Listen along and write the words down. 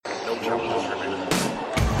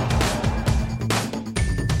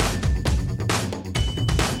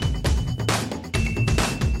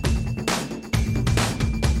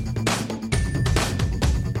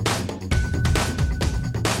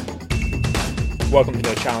Welcome to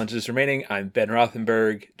No Challenges Remaining. I'm Ben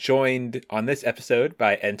Rothenberg, joined on this episode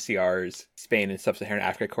by NCR's Spain and Sub-Saharan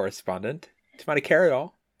Africa correspondent, Tamani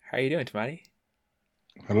Carayol. How are you doing, Tamani?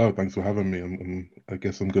 Hello, thanks for having me. I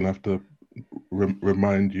guess I'm gonna have to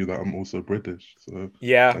remind you that I'm also British. So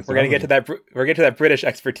Yeah, thanks we're for gonna having get to me. that. We're get to that British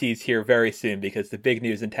expertise here very soon because the big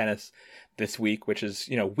news in tennis this week, which is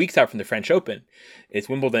weeks out from the French Open, is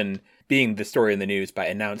Wimbledon being the story in the news by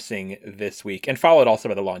announcing this week, and followed also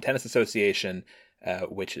by the Lawn Tennis Association,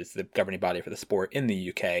 which is the governing body for the sport in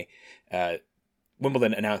the UK.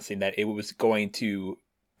 Wimbledon announcing that it was going to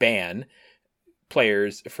ban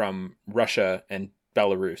players from Russia and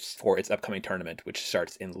Belarus for its upcoming tournament, which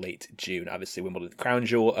starts in late June. Obviously, Wimbledon, the crown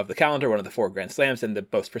jewel of the calendar, one of the four Grand Slams, and the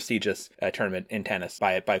most prestigious tournament in tennis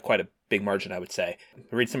by quite a big margin, I would say.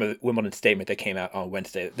 Read some of the Wimbledon statement that came out on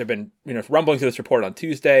Wednesday. There have been rumblings of this report on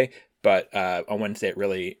Tuesday, but on Wednesday it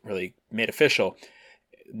really made official.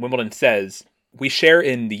 Wimbledon says, "We share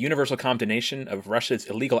in the universal condemnation of Russia's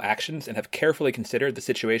illegal actions and have carefully considered the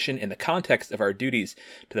situation in the context of our duties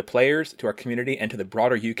to the players, to our community, and to the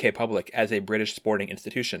broader UK public as a British sporting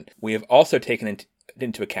institution. We have also taken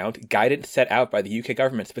into account guidance set out by the UK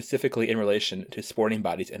government specifically in relation to sporting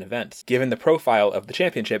bodies and events. Given the profile of the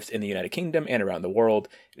championships in the United Kingdom and around the world,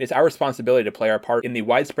 it is our responsibility to play our part in the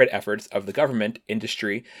widespread efforts of the government,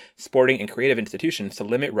 industry, sporting, and creative institutions to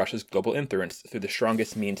limit Russia's global influence through the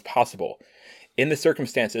strongest means possible. In the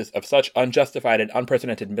circumstances of such unjustified and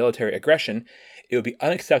unprecedented military aggression, it would be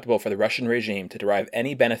unacceptable for the Russian regime to derive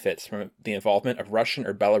any benefits from the involvement of Russian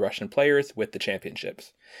or Belarusian players with the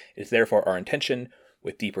championships. It is therefore our intention,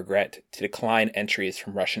 with deep regret, to decline entries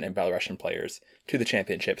from Russian and Belarusian players to the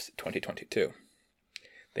championships 2022.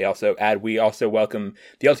 They also add, "We also welcome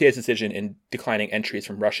the LTA's decision in declining entries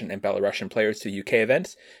from Russian and Belarusian players to UK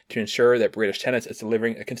events to ensure that British tennis is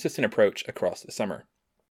delivering a consistent approach across the summer."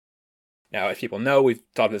 Now, as people know, we've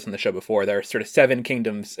talked about this on the show before, there are sort of 7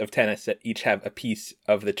 kingdoms of tennis that each have a piece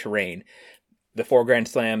of the terrain. The 4 Grand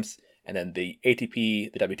Slams, and then the ATP,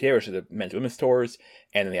 the WTA, which are the men's and women's tours,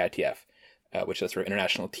 and then the ITF, which is sort of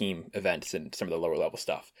international team events and some of the lower level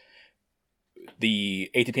stuff. The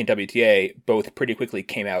ATP and WTA both pretty quickly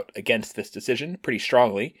came out against this decision, pretty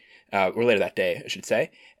strongly, or later that day, I should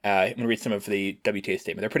say. I'm going to read some of the WTA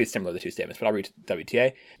statement. They're pretty similar, the two statements, but I'll read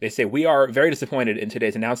WTA. They say, "We are very disappointed in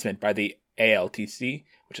today's announcement by the ALTC,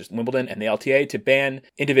 which is Wimbledon, and the LTA to ban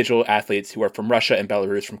individual athletes who are from Russia and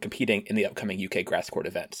Belarus from competing in the upcoming UK grass court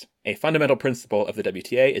events. A fundamental principle of the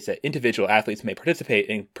WTA is that individual athletes may participate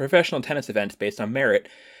in professional tennis events based on merit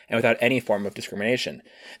and without any form of discrimination.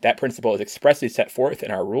 That principle is expressly set forth in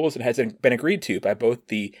our rules and has been agreed to by both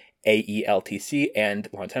the AELTC and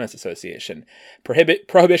Lawn Tennis Association.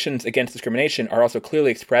 Prohibitions against discrimination are also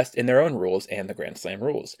clearly expressed in their own rules and the Grand Slam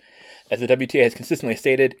rules. As the WTA has consistently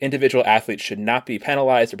stated, individual athletes should not be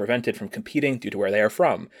penalized or prevented from competing due to where they are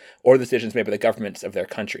from, or decisions made by the governments of their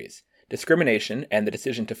countries. Discrimination, and the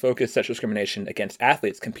decision to focus such discrimination against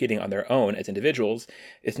athletes competing on their own as individuals,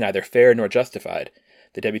 is neither fair nor justified.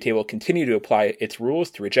 The WTA will continue to apply its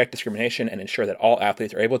rules to reject discrimination and ensure that all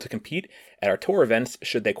athletes are able to compete at our tour events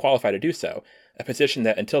should they qualify to do so, a position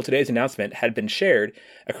that until today's announcement had been shared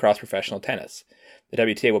across professional tennis. The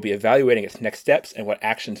WTA will be evaluating its next steps and what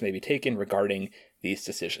actions may be taken regarding these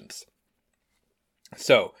decisions."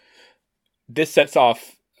 So, this sets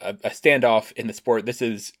off a standoff in the sport. This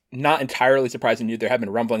is not entirely surprising news. There have been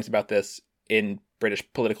rumblings about this in British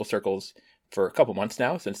political circles for a couple months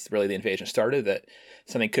now, since really the invasion started, that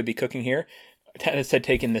something could be cooking here. Tennis had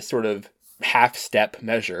taken this sort of half-step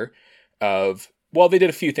measure of, well, they did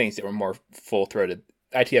a few things that were more full-throated.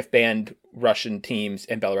 ITF banned Russian teams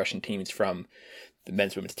and Belarusian teams from the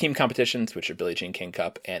men's and women's team competitions, which are Billie Jean King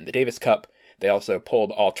Cup and the Davis Cup. They also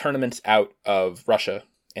pulled all tournaments out of Russia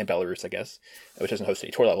and Belarus, I guess, which doesn't host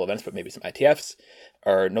any tour-level events, but maybe some ITFs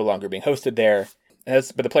are no longer being hosted there.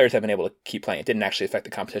 But the players have been able to keep playing. It didn't actually affect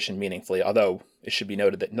the competition meaningfully, although it should be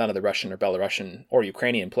noted that none of the Russian or Belarusian or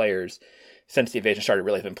Ukrainian players, since the invasion started,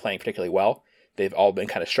 really have been playing particularly well. They've all been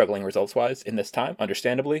kind of struggling results-wise in this time,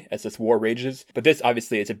 understandably, as this war rages. But this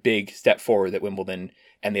obviously is a big step forward that Wimbledon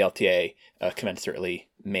and the LTA commensurately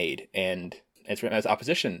made, and as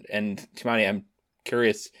opposition. And Timani, I'm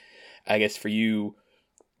curious, I guess, for you,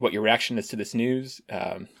 what your reaction is to this news.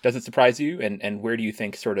 Does it surprise you? And where do you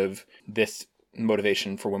think sort of this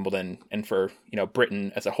motivation for Wimbledon and for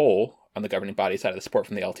Britain as a whole on the governing body side of the sport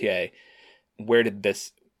from the LTA, where did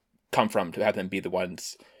this come from to have them be the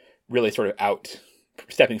ones really sort of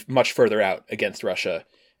stepping much further out against Russia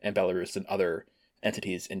and Belarus than other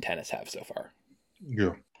entities in tennis have so far?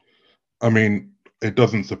 Yeah, I mean, it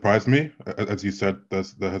doesn't surprise me. As you said,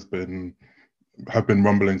 there has been have been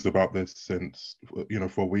rumblings about this since,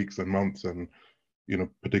 for weeks and months, and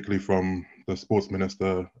particularly from the sports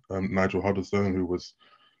minister, Nigel Huddleston, who was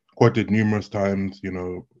quoted numerous times,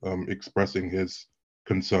 expressing his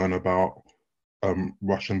concern about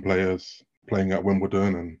Russian players playing at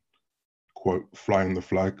Wimbledon and, quote, flying the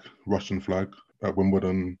flag, Russian flag at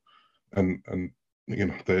Wimbledon, and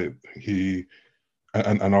he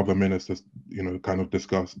and other ministers, kind of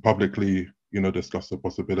publicly discuss the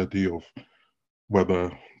possibility of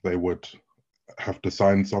whether they would have to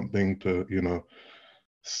sign something to,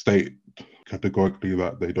 state categorically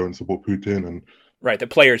that they don't support Putin. And right,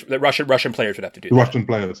 the Russian players would have to do the that. Russian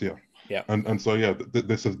players, yeah, and so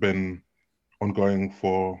this has been ongoing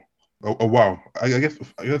for a while. I guess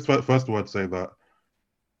first of all, I'd say that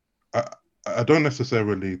I don't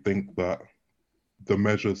necessarily think that the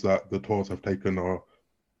measures that the tours have taken are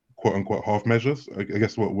quote unquote half measures. I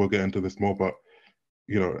guess we'll get into this more, but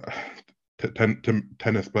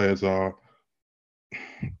tennis players are,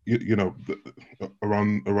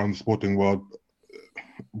 around the sporting world,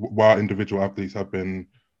 while individual athletes have been,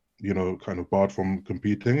 kind of barred from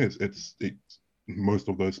competing, it's most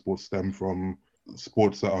of those sports stem from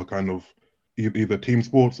sports that are kind of either team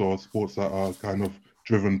sports or sports that are kind of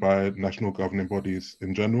driven by national governing bodies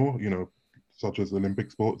in general, such as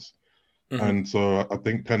Olympic sports. Mm-hmm. And so I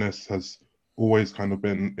think tennis has always kind of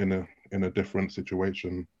been in a different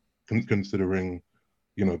situation, considering,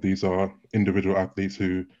 these are individual athletes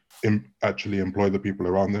who actually employ the people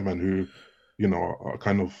around them, and who, are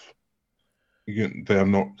kind of, they are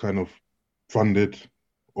not kind of funded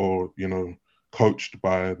or, coached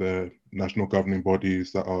by the national governing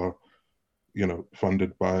bodies that are,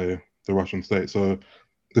 funded by the Russian state. So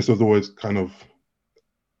this was always kind of,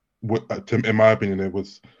 in my opinion, it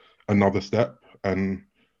was another step. And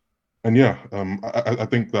yeah, I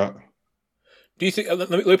think that. Do you think? Let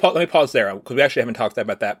me pause there, because we actually haven't talked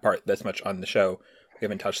about that part this much on the show. We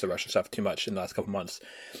haven't touched the Russian stuff too much in the last couple months.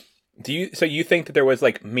 So you think that there was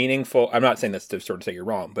like meaningful? I'm not saying this to sort of say you're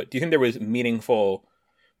wrong, but do you think there was meaningful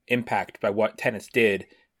impact by what tennis did,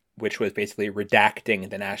 which was basically redacting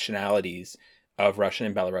the nationalities of Russian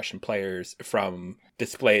and Belarusian players from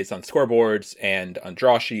displays on scoreboards and on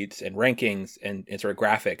draw sheets and rankings and sort of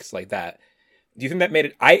graphics like that? Do you think that made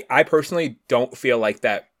it? I personally don't feel like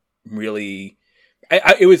that really.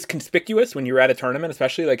 It was conspicuous when you were at a tournament,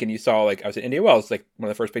 especially like, and you saw, like, I was at India Wells, like one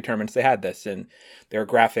of the first big tournaments they had this, and there were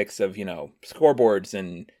graphics of, scoreboards,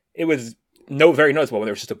 and it was very noticeable when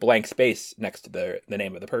there was just a blank space next to the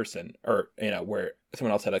name of the person, or, where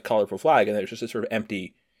someone else had a colorful flag and there was just a sort of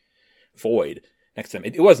empty void next to them.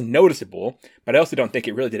 It was noticeable, but I also don't think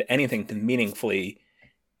it really did anything to meaningfully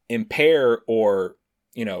impair or,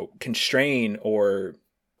 constrain or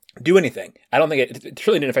do anything. I don't think it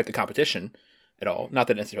really didn't affect the competition at all. Not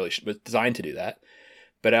that it necessarily was designed to do that,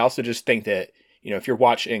 but I also just think that, if you're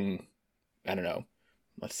watching, I don't know,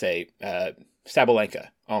 let's say Sabalenka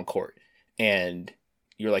on court, and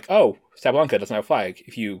you're like, oh, Sabalenka doesn't have a flag.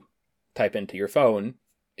 If you type into your phone,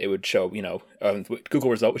 it would show, Google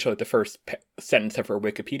result would show like the first sentence of her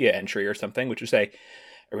Wikipedia entry or something, which would say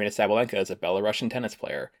Aryna Sabalenka is a Belarusian tennis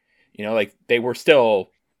player. Like they were still,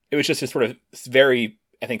 it was just a sort of very,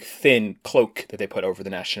 I think, thin cloak that they put over the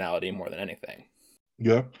nationality more than anything.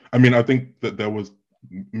 Yeah, I mean, I think that there was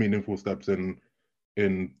meaningful steps in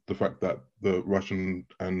the fact that the Russian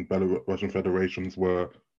and Belarusian federations were,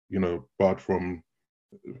 barred from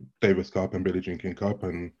Davis Cup and Billie Jean King Cup,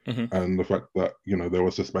 and the fact that, they were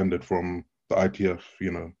suspended from the ITF,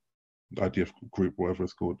 the ITF group, whatever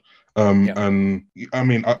it's called. And I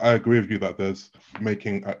mean, I agree with you that there's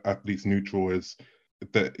making athletes neutral is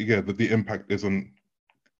that, the impact isn't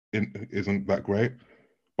that great.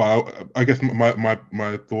 But I guess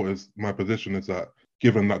my thought is, my position is that,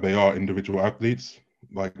 given that they are individual athletes,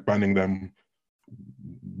 like banning them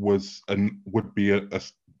would be a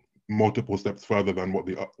multiple steps further than what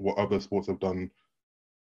other sports have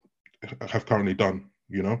currently done.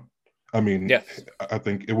 I mean, yes. I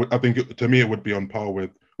think to me it would be on par with,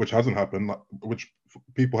 which hasn't happened, which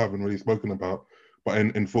people haven't really spoken about. But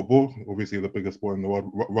in football, obviously the biggest sport in the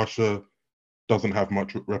world, Russia doesn't have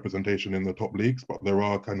much representation in the top leagues, but there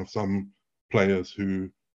are kind of some players who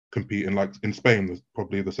compete in Spain, there's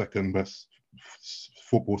probably the second best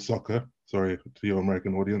soccer, sorry to your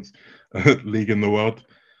American audience, league in the world,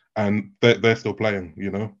 and they're still playing,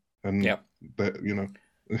 and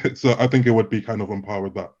so I think it would be kind of on par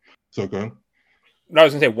with that. So go on. I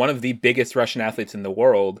was going to say, one of the biggest Russian athletes in the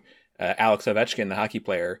world, Alex Ovechkin, the hockey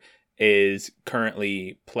player, is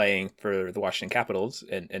currently playing for the Washington Capitals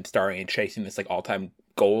and starring and chasing this like all-time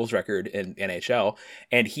goals record in NHL,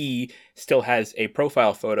 and he still has a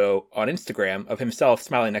profile photo on Instagram of himself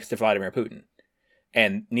smiling next to Vladimir Putin.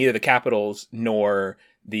 And neither the Capitals nor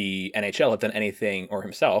the NHL have done anything, or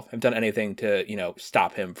himself have done anything to,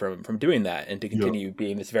 stop him from doing that and to Yeah, continue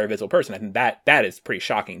being this very visible person. I think that is pretty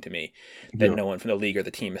shocking to me that yeah, no one from the league or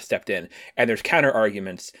the team has stepped in. And there's counter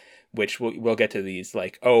arguments, which we'll get to these,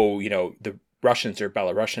 like, the Russians or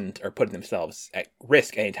Belarusians are putting themselves at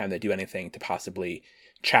risk anytime they do anything to possibly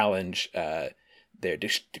challenge their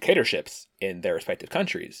dictatorships in their respective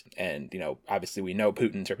countries. And, obviously we know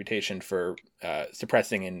Putin's reputation for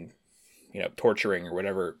suppressing and, torturing or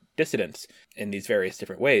whatever dissidents in these various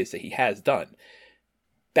different ways that he has done.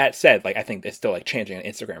 That said, like, I think it's still, like, changing an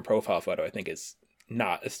Instagram profile photo, I think, is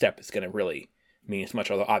not a step that's going to really mean as much,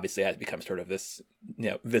 although obviously it has become sort of this,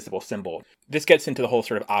 visible symbol. This gets into the whole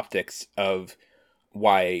sort of optics of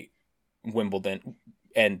why Wimbledon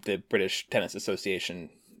and the British Tennis Association,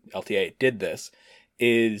 LTA, did this,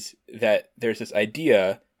 is that there's this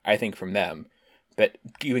idea, I think, from them, that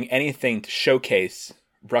doing anything to showcase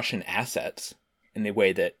Russian assets in the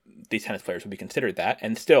way that these tennis players would be considered that,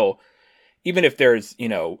 and still, even if there's,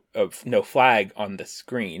 no flag on the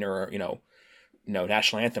screen, or, no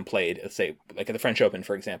national anthem played, let's say, like at the French Open,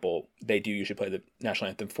 for example, they do usually play the national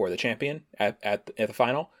anthem for the champion at the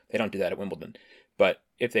final. They don't do that at Wimbledon. But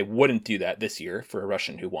if they wouldn't do that this year for a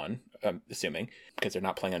Russian who won, I'm assuming, because they're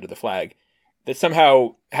not playing under the flag, that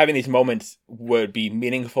somehow having these moments would be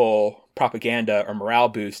meaningful propaganda or morale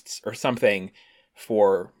boosts or something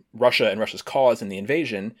for Russia and Russia's cause in the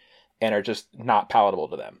invasion, and are just not palatable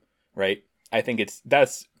to them, right? I think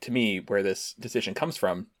that's to me where this decision comes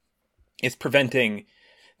from, is preventing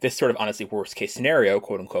this sort of honestly worst case scenario,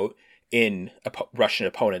 quote unquote, in Russian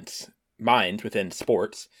opponents' minds within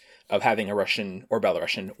sports, of having a Russian or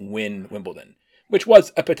Belarusian win Wimbledon, which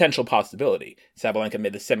was a potential possibility. Sabalenka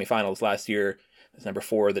made the semifinals last year as number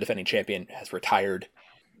 4. The defending champion has retired.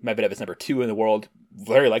 Medvedev is number 2 in the world,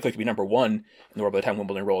 very likely to be number 1 in the world by the time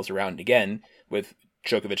Wimbledon rolls around again, with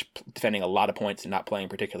Djokovic defending a lot of points and not playing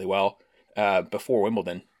particularly well before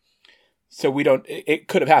Wimbledon. So it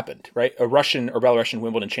could have happened, right? A Russian or Belarusian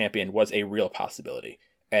Wimbledon champion was a real possibility.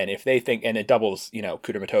 And if they think, and it doubles,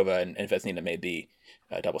 Kudermetova and Vesnina made the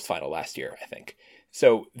doubles final last year, I think.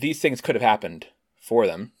 So these things could have happened for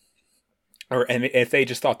them. And if they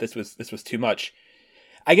just thought this was too much,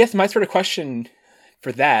 I guess my sort of question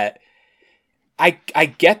for that, I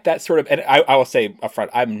get that sort of, and I will say upfront,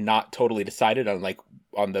 I'm not totally decided on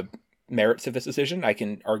the merits of this decision. I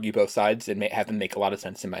can argue both sides and have them make a lot of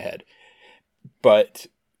sense in my head. But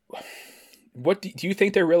what do you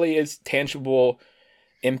think there really is tangible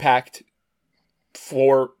impact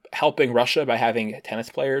for helping Russia by having tennis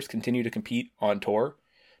players continue to compete on tour?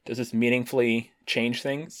 Does this meaningfully change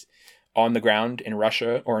things on the ground in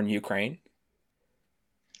Russia or in Ukraine?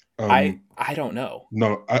 I don't know.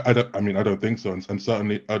 No, I don't. I mean, I don't think so, and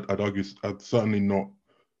certainly, I'd argue, certainly not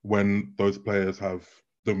when those players have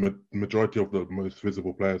majority of the most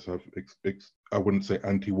visible players have. I wouldn't say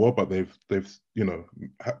anti-war, but they've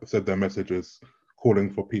said their messages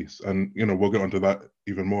calling for peace, and we'll get onto that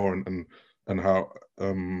even more, and how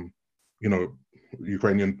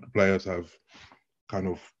Ukrainian players have kind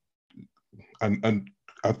of, and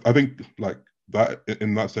I think like that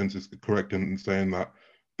in that sense is correct in saying that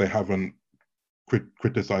they haven't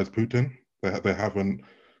criticized Putin. They haven't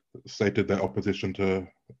stated their opposition to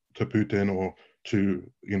Putin or to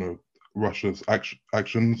Russia's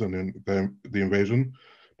actions and the invasion.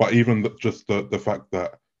 But even just the fact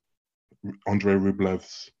that Andrei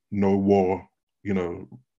Rublev's "No War,"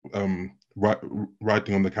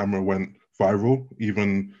 writing on the camera went viral.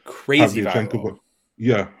 Even crazy viral.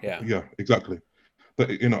 Yeah, exactly. But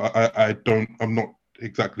I'm not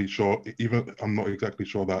exactly sure. I'm not exactly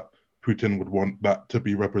sure that Putin would want that to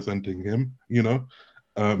be representing him. No.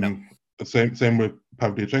 Same with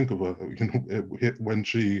Pavlyuchenkova. When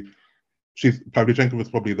she's Pavlyuchenkova is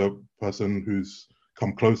probably the person who's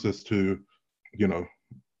come closest to,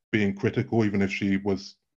 being critical, even if she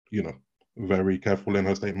was, very careful in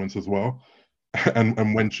her statements as well.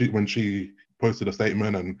 And when she posted a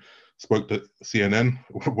statement and spoke to CNN,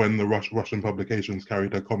 when the Russian publications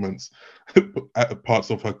carried her comments, parts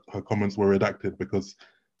of her comments were redacted because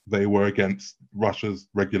they were against Russia's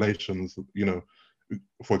regulations.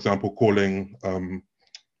 For example, calling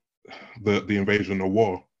the invasion a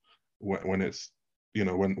war when it's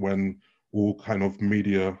when all kind of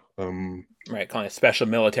media right, calling it a special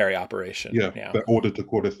military operation. They're ordered to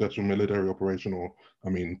call it a special military operation, or I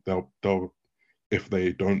mean they'll if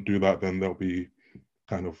they don't do that, then they'll be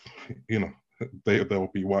kind of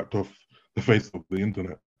they'll be wiped off the face of the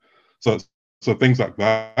internet. So So things like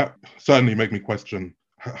that certainly make me question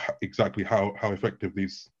exactly how effective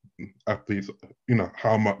these athletes,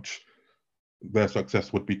 how much their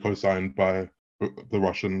success would be co-signed by the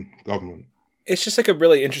Russian government. It's just like a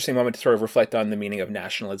really interesting moment to sort of reflect on the meaning of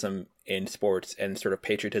nationalism in sports and sort of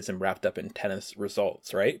patriotism wrapped up in tennis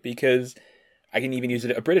results, right? Because I can even use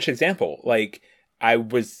a British example. Like I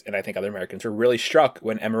was, and I think other Americans were really struck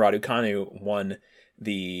when Emma Raducanu won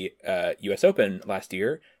the U.S. Open last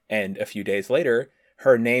year, and a few days later,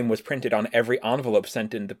 her name was printed on every envelope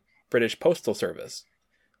sent in the British Postal Service.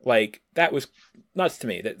 Like that was nuts to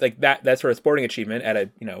me. That sort of sporting achievement at a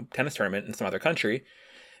tennis tournament in some other country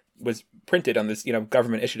was printed on this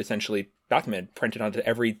government issued essentially document printed onto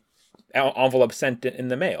every envelope sent in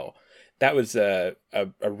the mail. That was a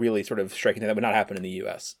really sort of striking thing that would not happen in the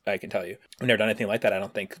U.S. I can tell you. I've never done anything like that, I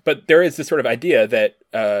don't think. But there is this sort of idea that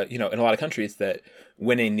in a lot of countries that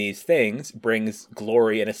winning these things brings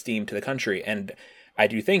glory and esteem to the country. And I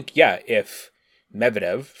do think, if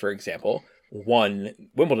Medvedev, for example, won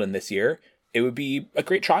Wimbledon this year, it would be a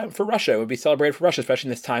great triumph for Russia. It would be celebrated for Russia, especially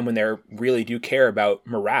in this time when they really do care about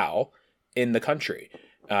morale in the country,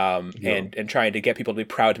 and trying to get people to be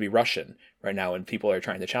proud to be Russian right now, and people are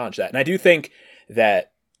trying to challenge that. And I do think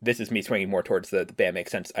that this is me swinging more towards the band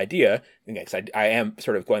makes sense idea. Because I am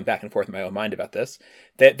sort of going back and forth in my own mind about this,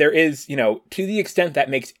 that there is, to the extent that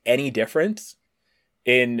makes any difference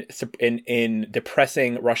in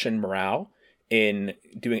depressing Russian morale, in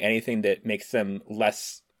doing anything that makes them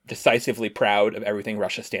less decisively proud of everything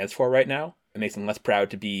Russia stands for right now, it makes them less proud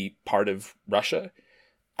to be part of Russia,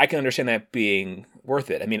 I can understand that being worth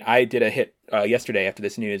it. I mean, I did a hit yesterday after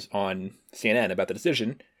this news on CNN about the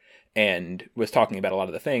decision, and was talking about a lot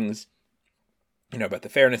of the things, about the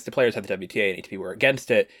fairness to players, how the WTA and ATP were against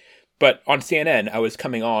it. But on CNN, I was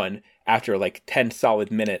coming on after like 10 solid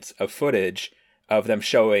minutes of footage of them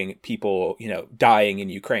showing people, dying in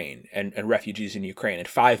Ukraine and refugees in Ukraine, and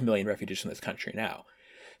 5 million refugees from this country now.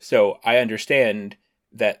 So I understand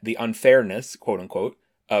that the unfairness, quote unquote,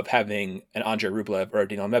 of having an Andrei Rublev or a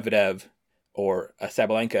Daniil Medvedev or a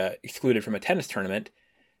Sabalenka excluded from a tennis tournament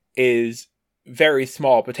is very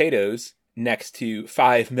small potatoes next to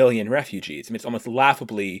 5 million refugees. I mean, it's almost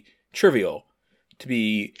laughably trivial to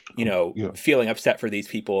be, feeling upset for these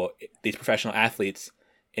people, these professional athletes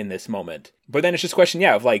in this moment. But then it's just a question,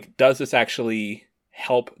 of like, does this actually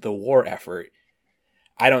help the war effort?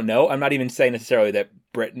 I don't know. I'm not even saying necessarily that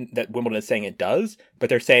Wimbledon is saying it does, but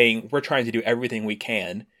they're saying we're trying to do everything we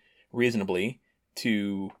can reasonably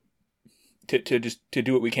to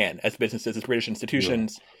do what we can as businesses, as British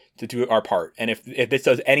institutions, to do our part. And if this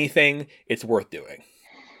does anything, it's worth doing.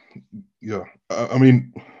 Yeah. I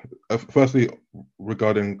mean, firstly,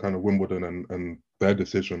 regarding kind of Wimbledon and their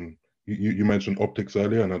decision, you mentioned optics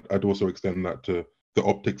earlier, and I'd also extend that to the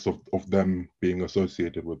optics of them being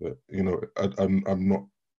associated with it. I'm not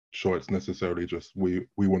sure it's necessarily just we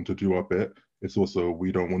want to do our bit. It's also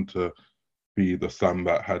we don't want to be the Sam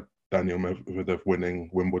that had Daniil Medvedev winning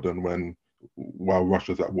Wimbledon while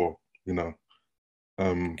Russia's at war.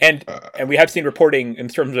 And we have seen reporting in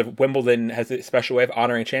terms of Wimbledon has a special way of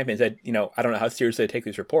honoring champions. That I don't know how seriously they take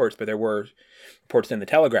these reports, but there were reports in the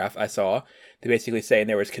Telegraph I saw. They basically saying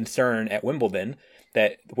there was concern at Wimbledon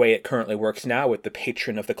that the way it currently works now, with the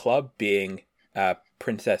patron of the club being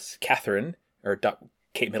Princess Catherine or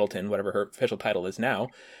Kate Middleton, whatever her official title is now,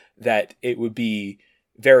 that it would be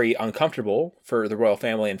very uncomfortable for the royal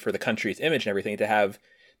family and for the country's image and everything to have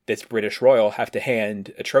this British royal have to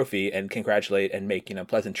hand a trophy and congratulate and make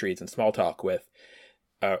pleasantries and small talk with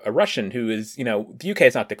a Russian who is, the UK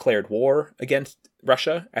has not declared war against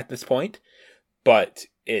Russia at this point, but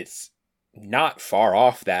it's not far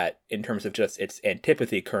off that in terms of just its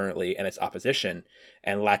antipathy currently and its opposition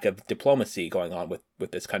and lack of diplomacy going on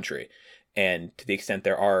with this country. And to the extent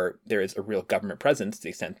there is a real government presence, to the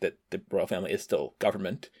extent that the royal family is still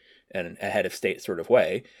government and a head of state sort of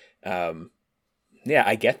way,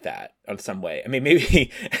 I get that on some way. I mean,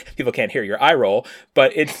 maybe people can't hear your eye roll,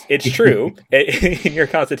 but it's true in your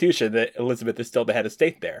constitution that Elizabeth is still the head of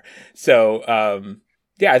state there. So, I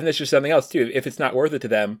think that's just something else too. If it's not worth it to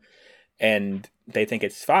them and they think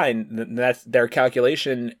it's fine, then that's their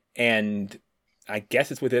calculation, and I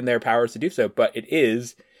guess it's within their powers to do so. But it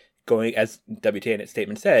is going, as WTA in its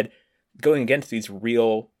statement said, going against these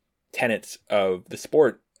real tenets of the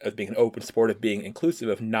sport, of being an open sport, of being inclusive,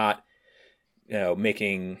 of not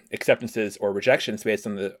making acceptances or rejections based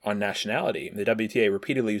on nationality. The WTA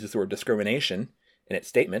repeatedly uses the word discrimination in its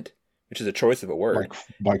statement, which is a choice of a word.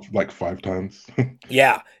 Like 5 times.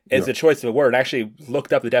 Yeah, it's Yeah. a choice of a word. I actually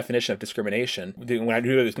looked up the definition of discrimination when I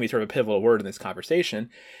knew it was going to be sort of a pivotal word in this conversation.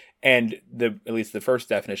 And at least the first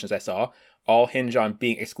definitions I saw all hinge on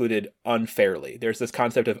being excluded unfairly. There's this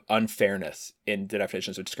concept of unfairness in the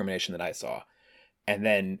definitions of discrimination that I saw. And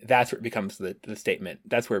then that's where it becomes the statement.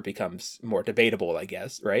 That's where it becomes more debatable, I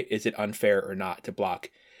guess, right? Is it unfair or not to block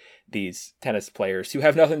these tennis players who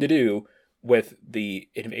have nothing to do with the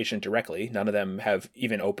invasion directly? None of them have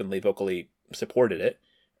even openly, vocally supported it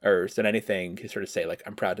or said anything to sort of say, like,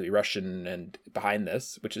 I'm proud to be Russian and behind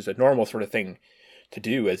this, which is a normal sort of thing to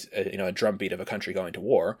do as a drumbeat of a country going to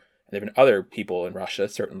war. There have been other people in Russia,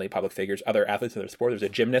 certainly public figures, other athletes in their sport. There's a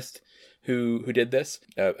gymnast who did this,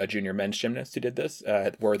 a junior men's gymnast who did this,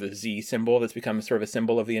 wore the Z symbol that's become sort of a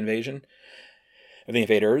symbol of the invasion, of the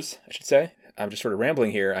invaders, I should say. I'm just sort of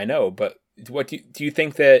rambling here, I know, but what do you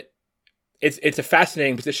think that it's a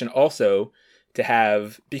fascinating position also to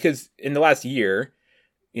have, because in the last year,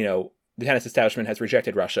 the tennis establishment has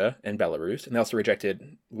rejected Russia and Belarus, and they also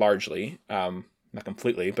rejected largely, not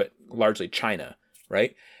completely, but largely China,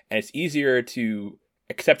 right? And it's easier to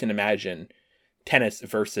accept and imagine tennis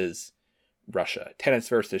versus Russia, tennis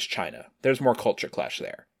versus China. There's more culture clash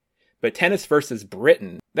there. But tennis versus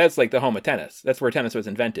Britain, that's like the home of tennis. That's where tennis was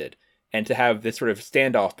invented. And to have this sort of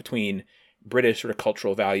standoff between British sort of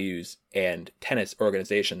cultural values and tennis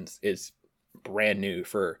organizations is brand new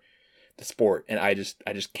for the sport. And I just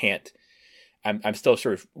can't. I'm still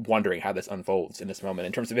sort of wondering how this unfolds in this moment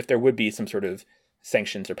in terms of if there would be some sort of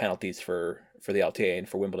sanctions or penalties for the LTA and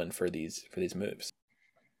for Wimbledon for these moves.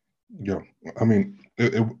 Yeah, I mean,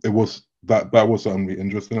 it was that was certainly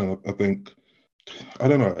interesting, and I think, I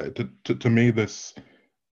don't know, to me this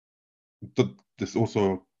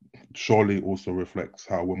also surely also reflects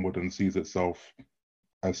how Wimbledon sees itself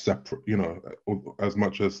as separate. As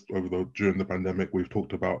much as during the pandemic we've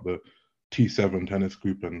talked about the T7 tennis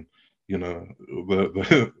group and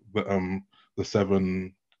the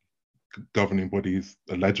 7 governing bodies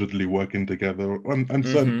allegedly working together and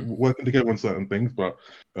certain working together on certain things, but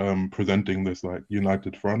presenting this like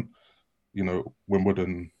united front.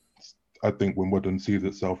 Wimbledon, I think Wimbledon sees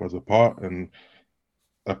itself as a part, and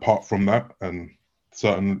apart from that, and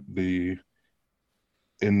certainly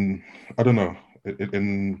in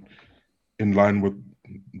line with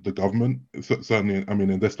the government, certainly, I mean,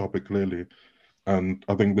 in this topic clearly, and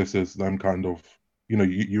I think this is them kind of,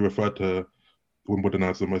 you referred to Wimbledon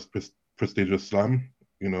as the most prestigious slam,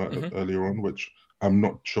 earlier on, which I'm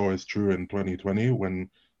not sure is true in 2020 when,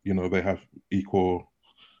 they have equal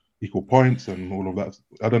points and all of that.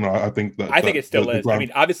 I don't know. I think it still is. I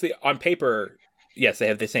mean, obviously on paper, yes, they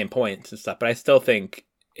have the same points and stuff, but I still think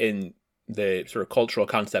in the sort of cultural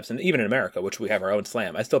concepts, and even in America, which we have our own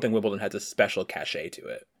slam, I still think Wimbledon has a special cachet to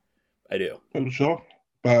it. I do. Sure.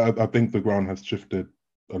 But I think the ground has shifted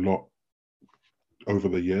a lot over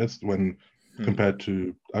the years when compared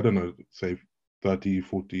to, I don't know, say 30,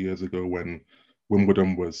 40 years ago when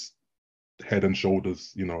Wimbledon was head and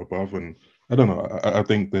shoulders, above. And I don't know, I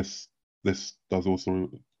think this does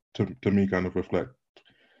also, to me, kind of reflect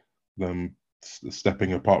them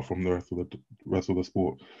stepping apart from the rest of the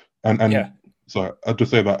sport. And yeah. So I'd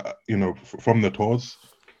just say that, from the tour's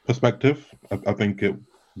perspective, I think it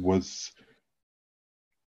was,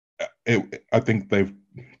 I think they've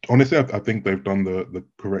done the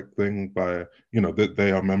correct thing by, that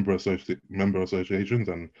they are member associations,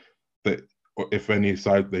 and that if any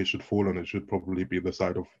side they should fall on, it should probably be the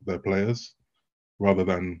side of their players rather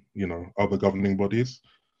than, other governing bodies.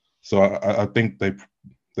 So I think they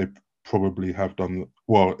probably have done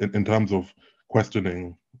well in terms of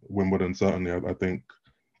questioning Wimbledon. Certainly, I think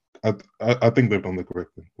they've done the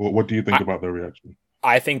correct thing. What do you think about their reaction?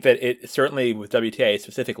 I think that it certainly, with WTA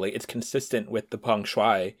specifically, it's consistent with the Peng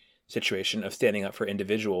Shuai situation of standing up for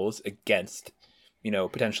individuals against,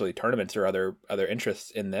 potentially tournaments or other interests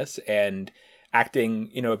in this, and acting,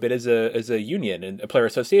 a bit as a union and a player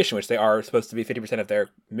association, which they are supposed to be. 50% of their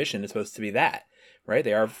mission is supposed to be that, right?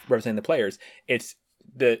 They are representing the players. It's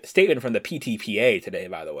the statement from the PTPA today,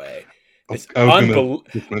 by the way. This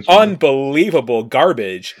unbelievable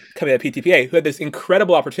garbage coming out of PTPA, who had this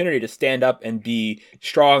incredible opportunity to stand up and be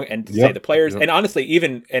strong and to say the players. And honestly,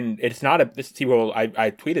 and it's not I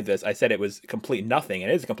tweeted this. I said it was complete nothing,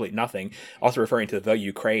 and it is complete nothing. Also referring to the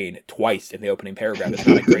Ukraine twice in the opening paragraph. It's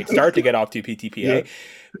not a great start to get off to PTPA.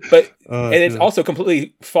 But and it's also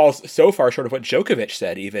completely falls so far short of what Djokovic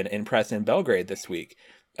said, even in press in Belgrade this week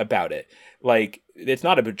about it. Like, it's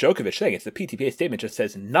not a Djokovic thing. It's the PTPA statement just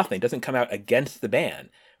says nothing, doesn't come out against the ban,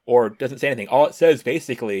 or doesn't say anything. All it says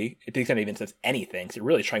basically, to the extent it even says anything, because it's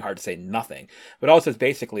really trying hard to say nothing, but all it says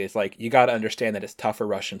basically is like, you got to understand that it's tough for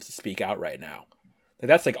Russians to speak out right now. Like,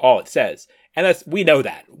 that's like all it says. And we know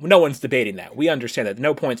that. No one's debating that. We understand that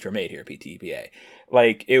no points were made here, PTPA.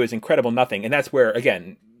 Like, it was incredible nothing. And that's where,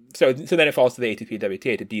 again, so then it falls to the ATP and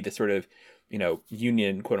WTA to be the sort of,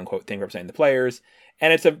 union, quote unquote, thing representing the players.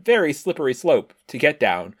 And it's a very slippery slope to get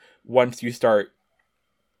down once you start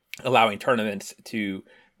allowing tournaments to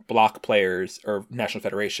block players or national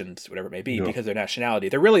federations, whatever it may be, because of their nationality.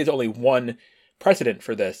 There really is only one precedent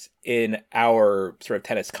for this in our sort of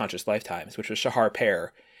tennis conscious lifetimes, which was Shahar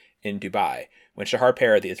Peer in Dubai. When Shahar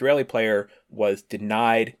Peer, the Israeli player, was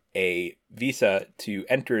denied a visa to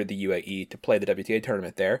enter the UAE to play the WTA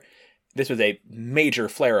tournament there. This was a major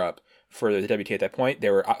flare-up for the WTA at that point.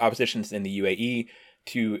 There were oppositions in the UAE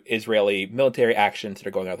to Israeli military actions that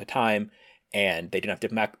are going on at the time, and they didn't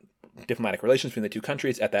have diplomatic relations between the two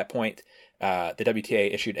countries at that point. The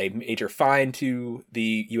WTA issued a major fine to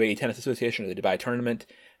the UAE Tennis Association, or the Dubai tournament,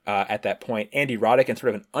 at that point. Andy Roddick, in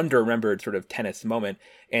sort of an under-remembered sort of tennis moment,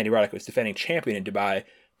 Andy Roddick was defending champion in Dubai,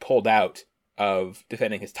 pulled out of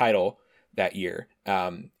defending his title that year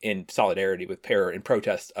in solidarity with Peer in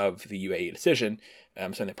protest of the UAE decision,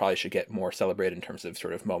 something that probably should get more celebrated in terms of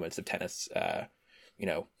sort of moments of tennis,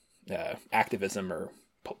 activism or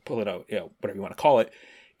whatever you want to call it,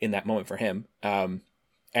 in that moment for him. And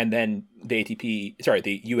then the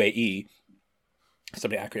UAE, so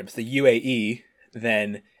many acronyms, the UAE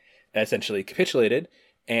then essentially capitulated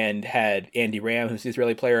and had Andy Ram, who's the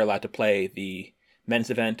Israeli player, allowed to play the men's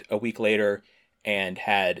event a week later, and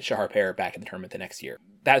had Shahar Peer back in the tournament the next year.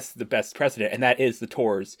 That's the best precedent, and that is the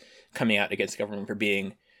tours coming out against the government for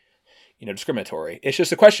being, discriminatory. It's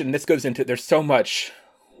just a question, this goes into, there's so much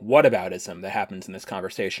whataboutism that happens in this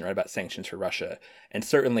conversation, right, about sanctions for Russia. And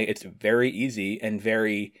certainly it's very easy and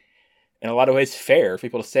very, in a lot of ways, fair for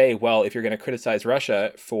people to say, well, if you're going to criticize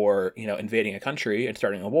Russia for, invading a country and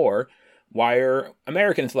starting a war, why are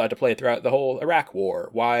Americans allowed to play throughout the whole Iraq war?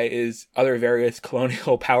 Why is other various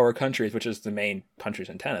colonial power countries, which is the main countries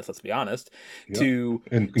in tennis, let's be honest, including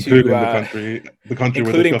the country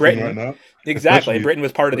including we're Britain right now? Exactly. Britain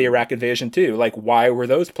was part of the Iraq invasion too. Like, why were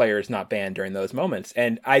those players not banned during those moments?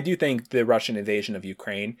 And I do think the Russian invasion of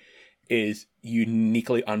Ukraine is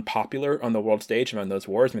uniquely unpopular on the world stage among those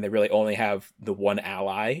wars. I mean, they really only have the one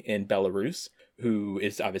ally in Belarus, who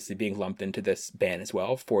is obviously being lumped into this ban as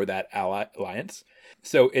well for that alliance.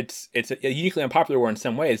 So it's a uniquely unpopular war in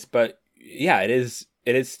some ways, but yeah, it is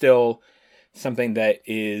still something that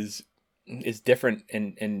is different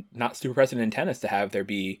and not super present in tennis to have there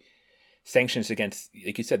be sanctions against,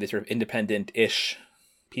 like you said, these sort of independent-ish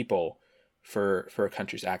people for a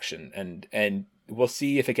country's action. And we'll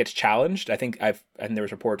see if it gets challenged. I think there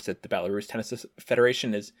was reports that the Belarus Tennis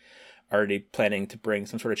Federation is already planning to bring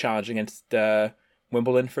some sort of challenge against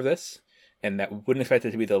Wimbledon for this, and that wouldn't expect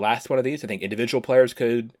it to be the last one of these. I think individual players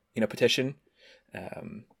could, petition.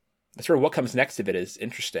 Sort of what comes next of it is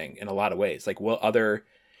interesting in a lot of ways. Like, will other,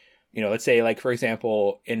 let's say, like, for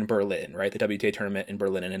example, in Berlin, right, the WTA tournament in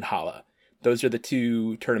Berlin and in Halle. Those are the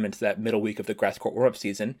two tournaments that middle week of the grass court warm-up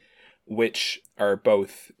season, which are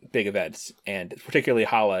both big events, and particularly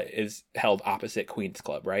Halle is held opposite Queen's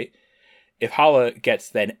Club, right? If Halle gets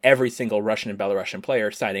then every single Russian and Belarusian player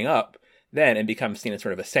signing up, then it becomes seen as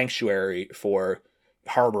sort of a sanctuary for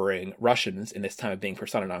harboring Russians in this time of being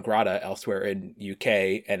persona non grata elsewhere in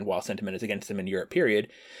UK, and while sentiment is against them in Europe, period,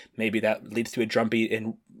 maybe that leads to a drumbeat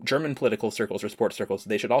in German political circles or sports circles.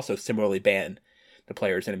 They should also similarly ban the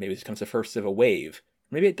players, and it maybe becomes the first of a wave.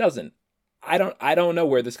 Maybe it doesn't. I don't know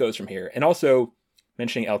where this goes from here. And also,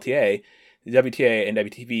 mentioning LTA, the WTA and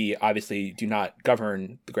WTB obviously do not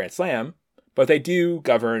govern the Grand Slam, but they do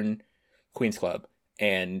govern Queen's Club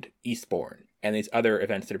and Eastbourne and these other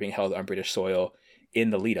events that are being held on British soil in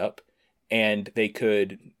the lead up. And they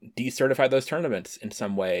could decertify those tournaments in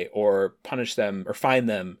some way, or punish them, or fine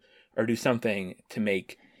them, or do something to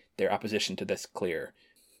make their opposition to this clear.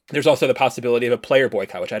 There's also the possibility of a player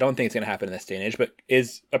boycott, which I don't think is going to happen in this day and age, but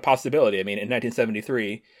is a possibility. I mean, in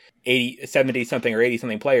 1973, 70-something or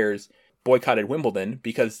 80-something players boycotted Wimbledon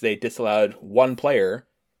because they disallowed one player,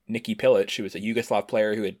 Niki Pilic, who was a Yugoslav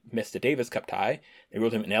player who had missed a Davis Cup tie. They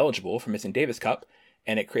ruled him ineligible for missing Davis Cup,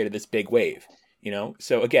 and it created this big wave.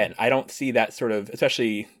 So again, I don't see that sort of,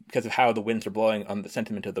 especially because of how the winds are blowing on the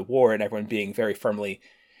sentiment of the war and everyone being very firmly,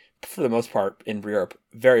 for the most part in Europe,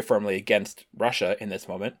 very firmly against Russia in this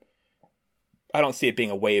moment. I don't see it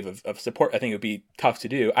being a wave of support. I think it would be tough to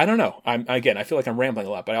do. I don't know. I feel like I'm rambling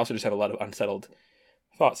a lot, but I also just have a lot of unsettled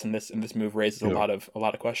thoughts, and this move raises a lot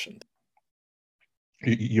of questions.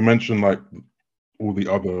 You mentioned like all the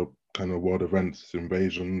other kind of world events,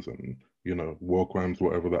 invasions, and war crimes,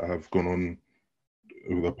 whatever that have gone on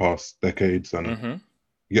over the past decades. And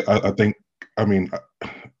yeah, I think, I mean,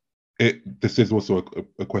 this is also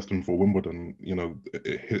a question for Wimbledon.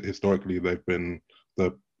 Historically they've been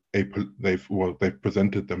they've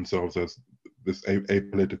presented themselves as this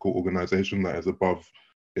apolitical organization that is above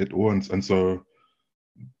it all, and so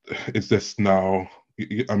is this now?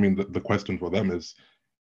 I mean, the question for them is,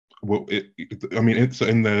 well, it's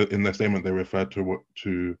in their statement they referred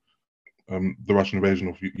to the Russian invasion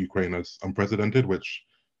of Ukraine as unprecedented, which,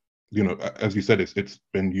 as you said, it's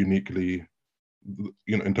been uniquely,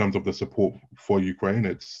 in terms of the support for Ukraine,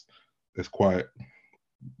 it's quite,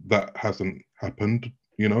 that hasn't happened,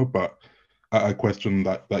 but I question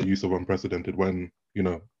that use of unprecedented when,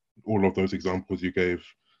 all of those examples you gave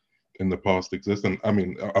in the past exist. And I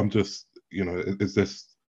mean, I'm just, is this,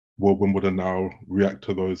 will Wimbledon now react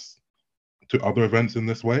to other events in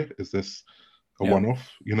this way? Is this a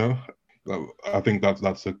one-off? I think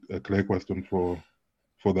that's a clear question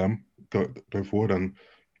for them going forward. And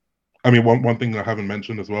I mean, one thing I haven't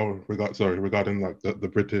mentioned as well regarding like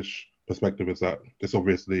the British perspective is that it's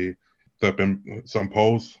obviously, there have been some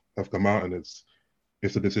polls have come out, and it's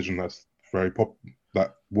a decision that's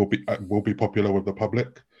that will be popular with the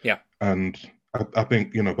public. Yeah. And I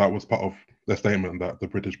think, that was part of the statement, that the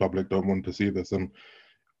British public don't want to see this. And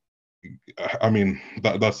I mean,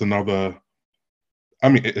 that's another, I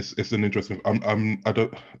mean, it's an interesting,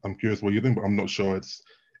 I'm curious what you think, but I'm not sure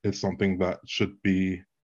it's something that should be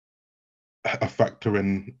a factor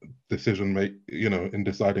in decision in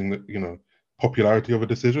deciding that, popularity of a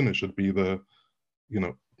decision. It should be the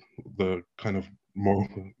kind of moral,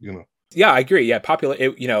 Yeah, I agree. Yeah, popular,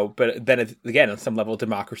 but then again, on some level,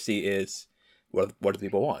 democracy is what do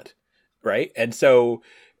people want, right? And so,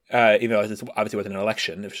 even though this obviously wasn't an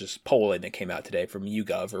election, it was just polling that came out today from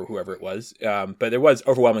YouGov or whoever it was, but there was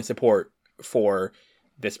overwhelming support for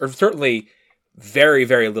this, or certainly very,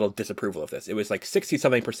 very little disapproval of this. It was like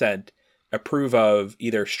 60-something% approve of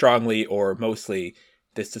either strongly or mostly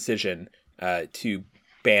this decision to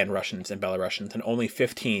ban Russians and Belarusians, and only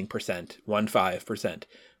 15%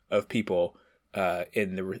 of people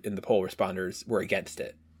in the poll responders were against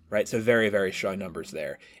it, right? So very, very strong numbers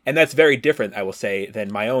there. And that's very different, I will say,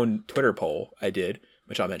 than my own Twitter poll I did,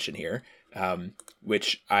 which I'll mention here,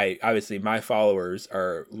 which obviously my followers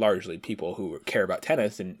are largely people who care about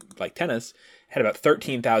tennis and like tennis, had about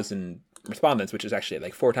 13,000 respondents, which is actually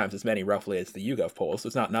like 4 times as many roughly as the YouGov poll, so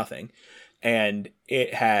it's not nothing. And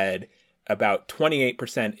it had about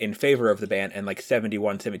 28% in favor of the ban and like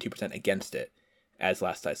 72% against it, as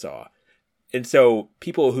last I saw. And so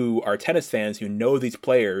people who are tennis fans who know these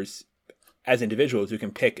players as individuals, who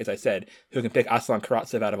can pick, as I said, who can pick Aslan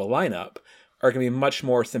Karatsev out of a lineup, are going to be much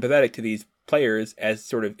more sympathetic to these players as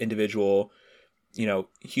sort of individual,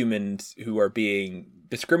 humans who are being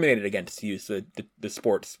discriminated against, to use the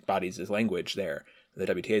sports bodies' language there, the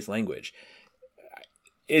WTA's language.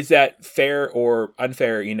 Is that fair or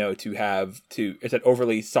unfair, to have to, is that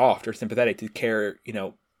overly soft or sympathetic to care,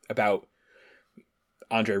 about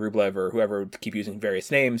Andrei Rublev or whoever, to keep using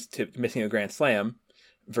various names, to missing a Grand Slam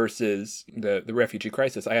versus the refugee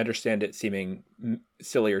crisis? I understand it seeming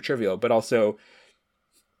silly or trivial, but also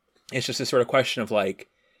it's just a sort of question of like,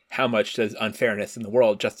 how much does unfairness in the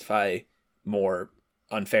world justify more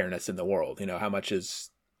unfairness in the world? How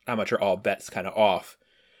much are all bets kind of off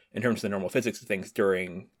in terms of the normal physics of things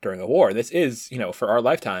during a war? This is, for our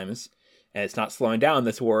lifetimes, and it's not slowing down,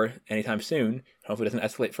 this war, anytime soon. Hopefully it doesn't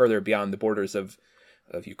escalate further beyond the borders of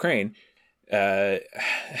Ukraine.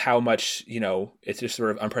 How much, it's just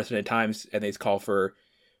sort of unprecedented times, and they call for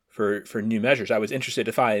new measures. I was interested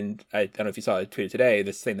to find, I don't know if you saw it tweeted today,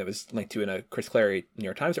 this thing that was linked to in a Chris Clary New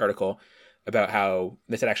York Times article about how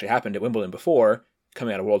this had actually happened at Wimbledon before,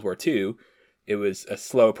 coming out of World War II. It was a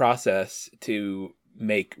slow process to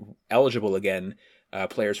make eligible again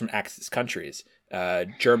players from Axis countries.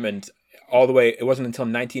 Germans, all the way, it wasn't until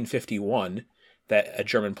 1951 that a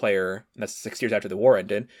German player, and that's 6 years after the war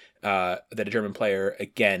ended, that a German player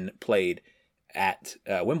again played at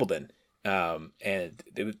Wimbledon. And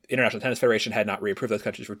the International Tennis Federation had not reapproved those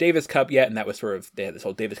countries for Davis Cup yet, and that was sort of, they had this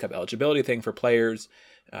whole Davis Cup eligibility thing for players,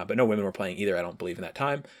 but no women were playing either, I don't believe, in that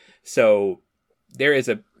time. So there is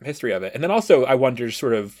a history of it. And then also I wonder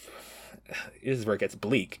sort of, this is where it gets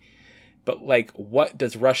bleak, but like, what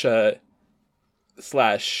does Russia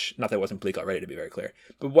not that it wasn't bleak already, to be very clear,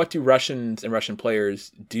 but what do Russians and Russian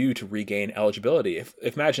players do to regain eligibility? If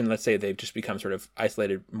imagine, let's say they've just become sort of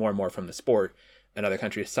isolated more and more from the sport, and other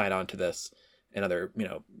countries sign on to this, and other,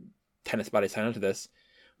 tennis bodies sign on to this,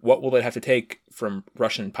 what will it have to take from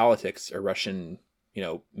Russian politics or Russian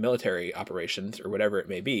military operations or whatever it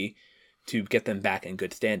may be to get them back in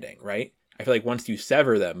good standing, right? I feel like once you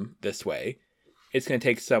sever them this way, it's going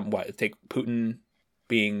to take Putin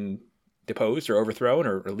being deposed or overthrown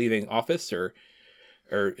or leaving office or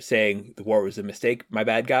saying the war was a mistake, my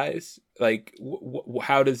bad guys. Like,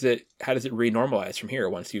 how does it renormalize from here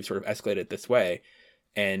once you've sort of escalated this way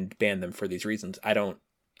and banned them for these reasons? I don't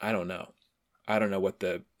know. I don't know what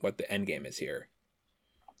the end game is here.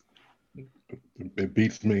 It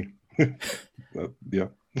beats me. Yeah,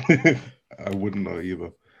 I wouldn't know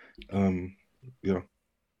either. Yeah.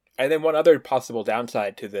 And then one other possible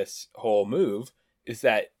downside to this whole move is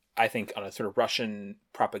that I think on a sort of Russian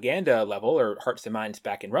propaganda level, or hearts and minds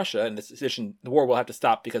back in Russia, and this decision, the war will have to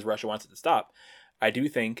stop because Russia wants it to stop. I do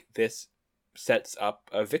think this sets up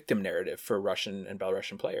a victim narrative for Russian and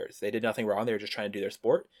Belarusian players. They did nothing wrong. They were just trying to do their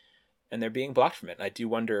sport, and they're being blocked from it. And I do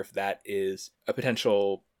wonder if that is a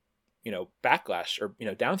potential, backlash or,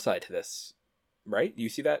 downside to this, right? Do you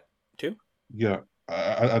see that too? Yeah.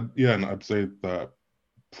 And I'd say that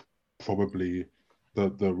probably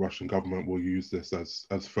the Russian government will use this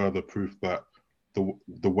as further proof that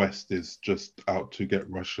the West is just out to get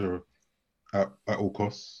Russia at all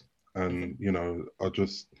costs, and are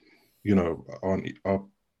just are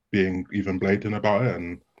being even blatant about it,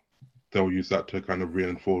 and they'll use that to kind of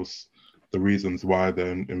reinforce the reasons why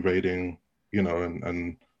they're invading,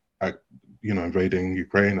 and invading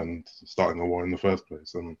Ukraine and starting a war in the first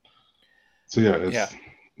place. And so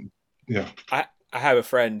yeah. I have a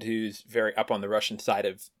friend who's very up on the Russian side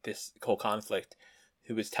of this whole conflict,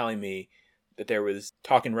 who was telling me that there was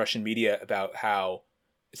talk in Russian media about how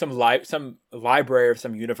some library of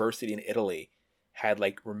some university in Italy had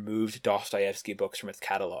like removed Dostoevsky books from its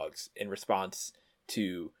catalogs in response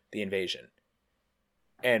to the invasion.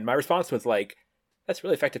 And my response was like, that's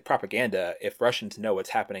really effective propaganda if Russians know what's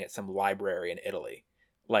happening at some library in Italy.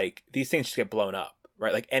 Like, these things just get blown up,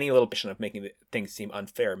 right? Like, any little bit of making things seem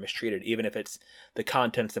unfair, mistreated, even if it's the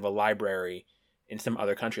contents of a library in some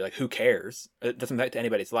other country, like, who cares? It doesn't affect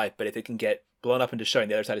anybody's life, but if it can get blown up into showing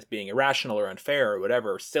the other side as being irrational or unfair or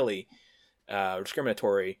whatever, or silly, or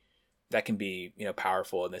discriminatory, that can be,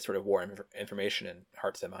 powerful in this sort of war information and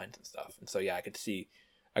hearts and minds and stuff. And so, yeah, I could see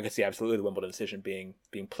absolutely the Wimbledon decision being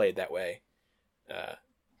played that way,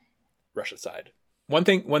 Russia's side.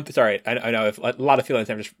 Sorry, I know I have a lot of feelings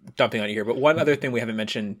I'm just dumping on you here, but one other thing we haven't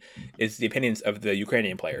mentioned is the opinions of the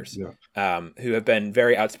Ukrainian players, who have been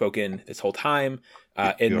very outspoken this whole time.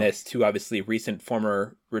 This, two obviously recent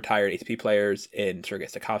former retired ATP players in Sergei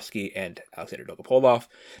Stakhovsky and Alexander Dolgopolov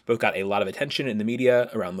both got a lot of attention in the media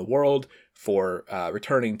around the world for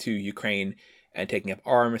returning to Ukraine and taking up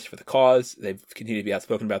arms for the cause. They've continued to be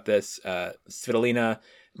outspoken about this. Svitolina,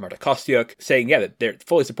 Marta Kostyuk, saying, that they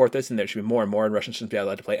fully support this and there should be more and more, and Russians shouldn't be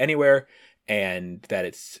allowed to play anywhere, and that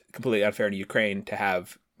it's completely unfair to Ukraine to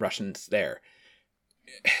have Russians there.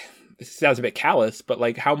 This sounds a bit callous, but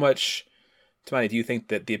like, how much, Tamani, do you think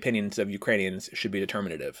that the opinions of Ukrainians should be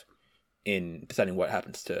determinative in deciding what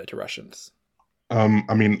happens to Russians?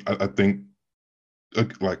 I think,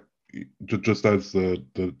 like, just as the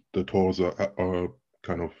tours are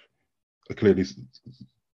kind of clearly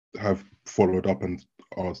have followed up and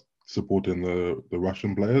are supporting the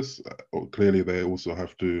Russian players, clearly they also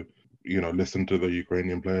have to listen to the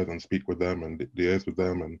Ukrainian players and speak with them and liaise with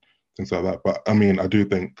them and things like that. But I do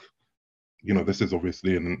think this is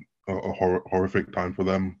obviously a horrific time for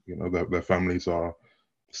them. Their families are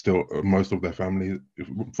still, most of their family,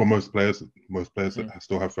 for most players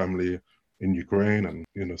still have family in Ukraine, and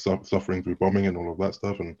suffering through bombing and all of that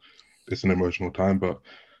stuff, and it's an emotional time. But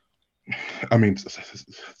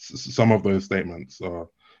some of those statements are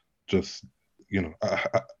just,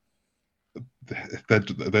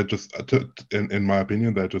 they're just, in my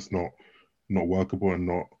opinion, they're just not workable and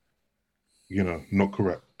not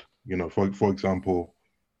correct. For example,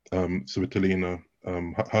 Svitolina,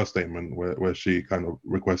 her statement where she kind of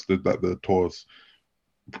requested that the tours,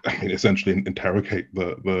 essentially interrogate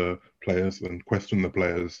the players and question the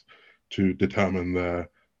players to determine their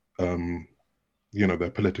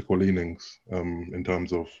their political leanings, in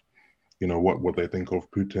terms of what they think of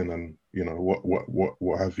Putin and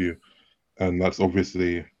what have you. And that's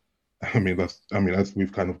obviously, as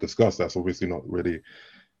we've kind of discussed, that's obviously not really,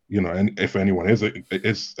 and if anyone is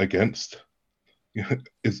against,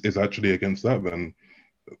 is actually against that, then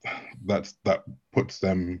that puts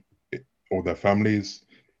them or their families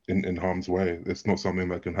in harm's way. It's not something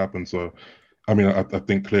that can happen. So I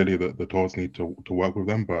think clearly that the Tours need to work with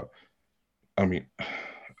them, but I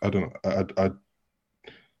don't know.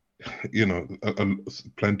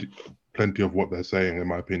 Plenty of what they're saying, in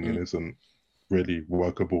my opinion, isn't really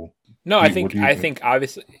workable. No, What do you I think? think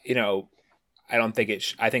obviously, I don't think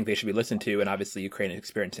I think they should be listened to, and obviously Ukraine is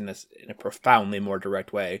experiencing this in a profoundly more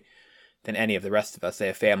direct way than any of the rest of us. They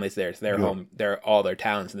have families there, it's their Yeah, home, they're all their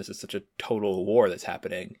towns, and this is such a total war that's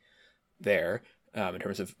happening there, in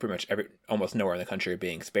terms of pretty much almost nowhere in the country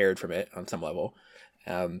being spared from it on some level.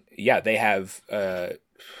 Yeah, they have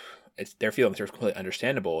their feelings are completely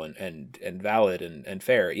understandable and valid and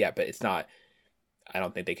fair. Yeah, but it's not. I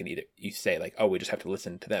don't think they can either. You say like, oh, we just have to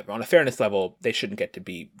listen to them. On a fairness level, they shouldn't get to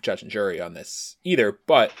be judge and jury on this either.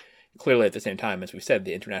 But clearly, at the same time, as we said,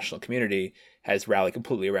 the international community has rallied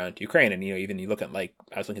completely around Ukraine. And even you look at, like,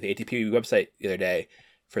 I was looking at the ATP website the other day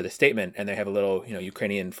for the statement, and they have a little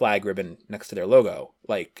Ukrainian flag ribbon next to their logo.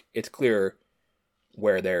 Like, it's clear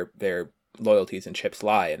where their loyalties and chips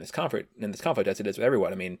lie in this conflict as it is with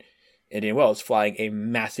everyone. I mean, Indian Wells flying a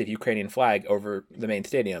massive Ukrainian flag over the main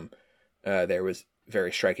stadium. There was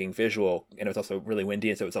very striking visual, and it was also really windy,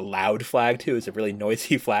 and so it was a loud flag too. It's a really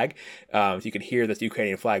noisy flag, so you could hear this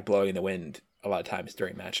Ukrainian flag blowing in the wind a lot of times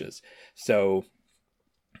during matches. So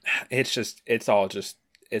it's all just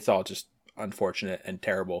unfortunate and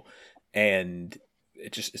terrible, and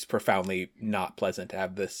it just is profoundly not pleasant to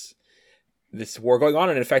have this war going on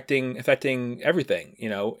and affecting everything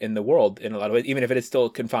in the world in a lot of ways, even if it is still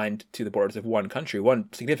confined to the borders of one country, one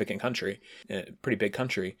significant country, a pretty big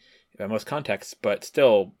country by most contexts, but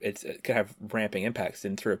still it can have ramping impacts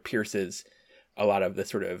and sort of pierces a lot of the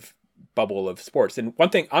sort of bubble of sports. And one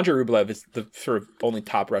thing, Andrei Rublev is the sort of only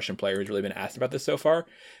top Russian player who's really been asked about this so far.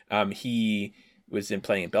 He was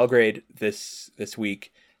playing in Belgrade this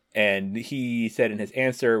week, and he said in his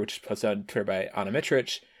answer, which was posted on Twitter by Anna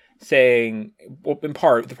Mitrich, saying, well, in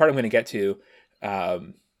part, the part I'm going to get to,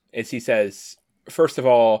 is he says, first of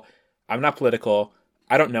all, I'm not political.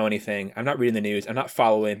 I don't know anything. I'm not reading the news. I'm not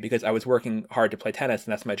following because I was working hard to play tennis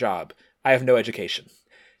and that's my job. I have no education.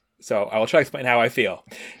 So I will try to explain how I feel.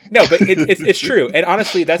 No, but it's true. And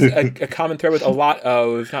honestly, that's a common thread with a lot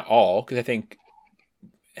of, not all, because I think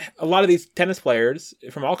a lot of these tennis players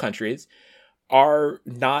from all countries are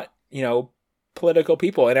not, political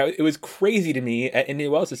people. And it was crazy to me at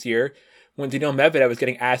Indian Wells this year when Daniil Medvedev was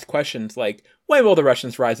getting asked questions like, when will the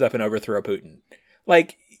Russians rise up and overthrow Putin?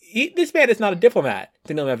 Like, this man is not a diplomat,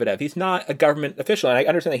 Daniil Medvedev. He's not a government official. And I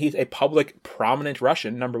understand that he's a public, prominent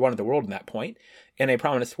Russian, number one in the world in that point, in a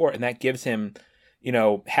prominent sport. And that gives him,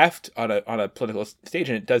 heft on a political stage.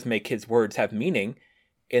 And it does make his words have meaning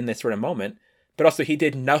in this sort of moment. But also, he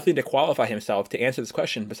did nothing to qualify himself to answer this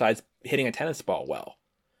question besides hitting a tennis ball well.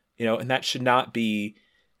 And that should not be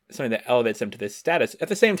something that elevates him to this status. At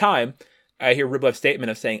the same time, I hear Rublev's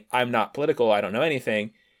statement of saying, I'm not political, I don't know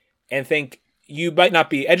anything, and think you might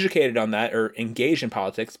not be educated on that or engaged in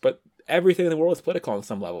politics, but everything in the world is political on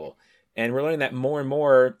some level. And we're learning that more and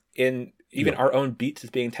more in even our own beats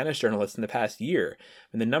as being tennis journalists in the past year.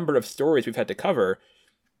 And the number of stories we've had to cover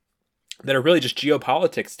that are really just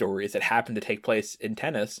geopolitics stories that happen to take place in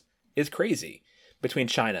tennis is crazy. Between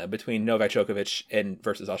China, between Novak Djokovic and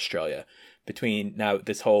versus Australia, between now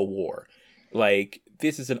this whole war. Like,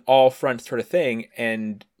 this is an all-front sort of thing,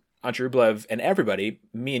 and Andrei Rublev and everybody,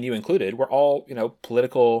 me and you included, we're all,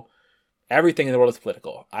 political. Everything in the world is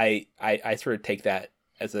political. I sort of take that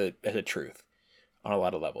as a truth on a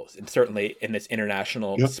lot of levels, and certainly in this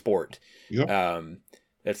international sport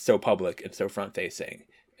that's so public and so front-facing.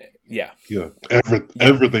 Yeah. Yeah.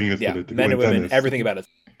 Everything is political. Men and women, tennis. Everything about it.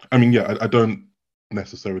 I mean, I don't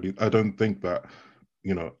think that,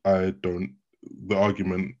 the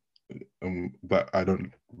argument that I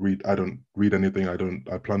don't read anything,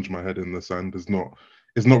 I plunge my head in the sand is not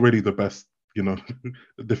really the best,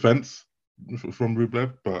 defense from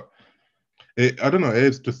Rublev. But I don't know,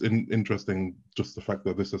 it's just interesting, just the fact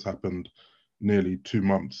that this has happened nearly 2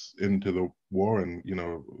 months into the war, and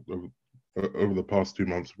over the past 2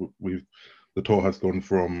 months the tour has gone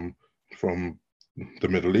from the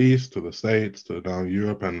Middle East to the States to now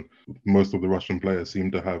Europe, and most of the Russian players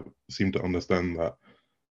seem to understand that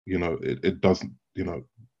it doesn't,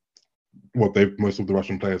 most of the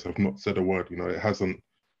Russian players have not said a word.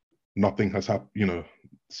 Nothing has happened,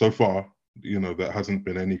 so far, there hasn't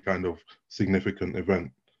been any kind of significant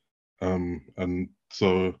event, and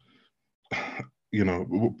so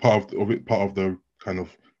part of the kind of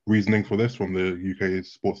reasoning for this from the UK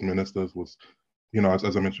sports ministers was,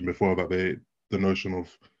 as I mentioned before, that the notion of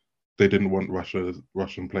they didn't want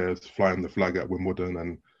Russian players flying the flag at Wimbledon,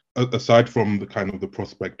 and aside from the kind of the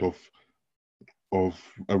prospect of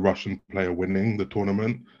a Russian player winning the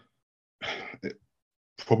tournament,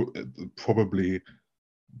 probably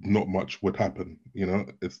not much would happen.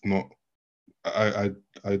 It's not. I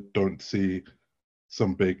don't see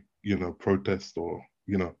some big protest or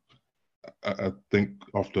I think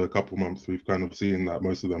after a couple months we've kind of seen that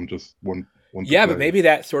most of them just want to Yeah, but play. maybe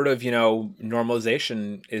that sort of,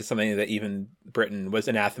 normalization is something that even Britain was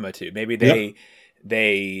anathema to. Maybe Yeah,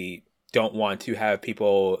 they don't want to have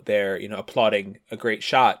people there, applauding a great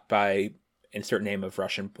shot by insert name of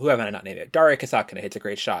Russian, who have I not named it? Daria Kasatkina hits a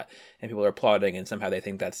great shot, and people are applauding, and somehow they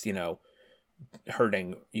think that's,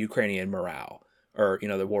 hurting Ukrainian morale or,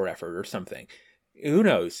 the war effort or something. Who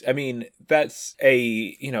knows? I mean, that's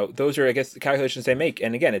those are, I guess, the calculations they make.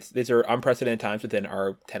 And again, these are unprecedented times within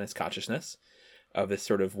our tennis consciousness of this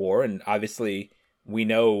sort of war. And obviously, we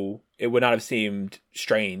know it would not have seemed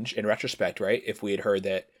strange in retrospect, right? If we had heard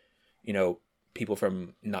that, people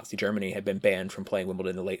from Nazi Germany had been banned from playing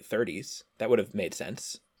Wimbledon in the late 30s. That would have made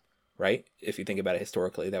sense, right? If you think about it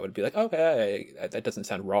historically, that would be like, okay, that doesn't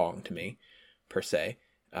sound wrong to me, per se.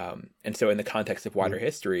 And so, in the context of wider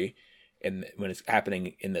history, and when it's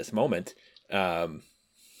happening in this moment,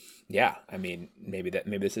 yeah, I mean, maybe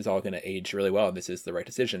this is all going to age really well, and this is the right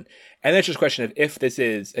decision. And that's just a question of if this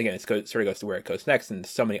is, again, it sort of goes to where it goes next, and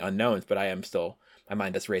so many unknowns. But my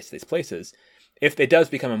mind does race to these places. If it does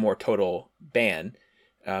become a more total ban,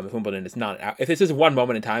 if Wimbledon is not out, if this is one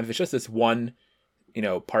moment in time, if it's just this one,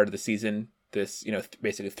 part of the season, this,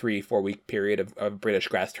 basically 3-4 week period of British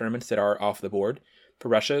grass tournaments that are off the board for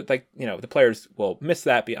Russia, like, the players will miss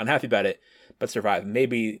that, be unhappy about it, but survive.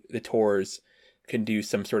 Maybe the tours can do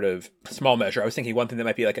some sort of small measure. I was thinking one thing that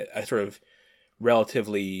might be like a sort of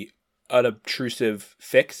relatively unobtrusive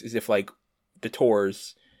fix is if, like, the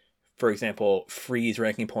tours, for example, freeze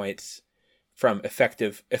ranking points from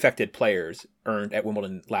affected players earned at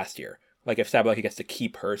Wimbledon last year. Like if Sabalenka gets to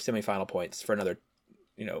keep her semifinal points for another,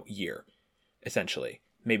 year, essentially.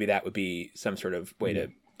 Maybe that would be some sort of way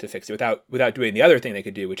to fix it without doing the other thing they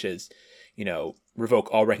could do, which is,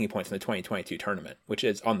 revoke all ranking points in the 2022 tournament, which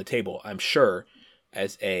is on the table, I'm sure,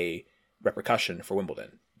 as a repercussion for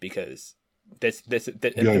Wimbledon, because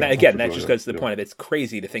again, that just goes to the point of it's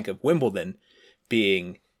crazy to think of Wimbledon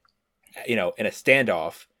being, in a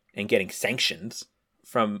standoff and getting sanctions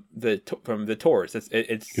from the tours.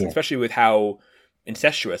 It's especially with how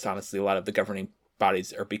incestuous, honestly, a lot of the governing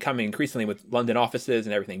bodies are becoming increasingly, with London offices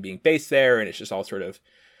and everything being based there, and it's just all sort of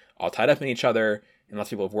all tied up in each other. And lots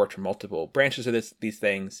of people have worked from multiple branches of these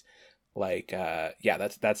things. Like,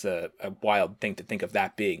 that's a wild thing to think of,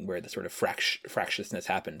 that being where the sort of fractiousness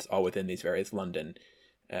happens, all within these various London,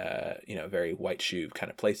 very white shoe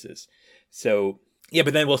kind of places. So yeah,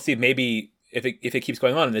 but then we'll see. Maybe if it keeps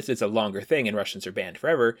going on and this is a longer thing and Russians are banned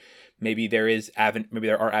forever, maybe there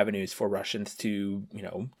are avenues for Russians to,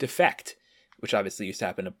 defect, which obviously used to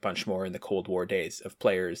happen a bunch more in the Cold War days, of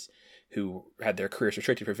players who had their careers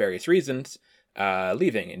restricted for various reasons,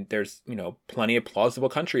 leaving. And there's, plenty of plausible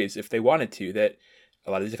countries, if they wanted to, that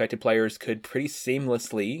a lot of these affected players could pretty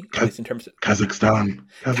seamlessly, at least in terms of Kazakhstan.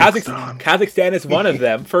 Kazakhstan is one of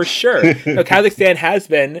them for sure. No, Kazakhstan has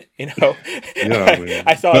been, Yeah,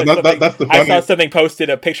 I saw I saw something posted,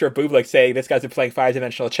 a picture of Bublik saying this guy's been playing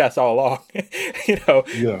 5-dimensional chess all along.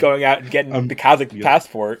 Going out and getting the Kazakh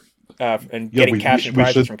passport and getting cash and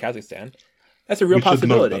prizes from Kazakhstan. That's a real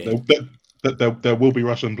possibility. That there will be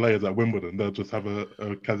Russian players at Wimbledon. They'll just have a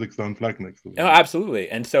Kazakhstan flag next to them. Oh, absolutely.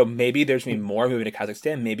 And so maybe there's going to be more moving to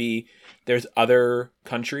Kazakhstan. Maybe there's other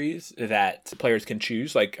countries that players can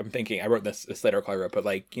choose. Like, I'm thinking, I wrote this letter I wrote, but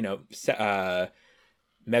like, Medvedev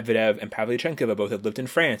and Pavlyuchenkova both have lived in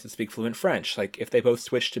France and speak fluent French. Like, if they both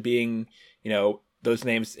switch to being, those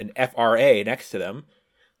names in FRA next to them,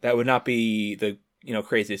 that would not be the,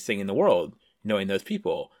 craziest thing in the world, knowing those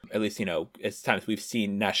people. At least, as times we've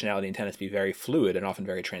seen nationality in tennis be very fluid and often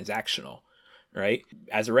very transactional, right?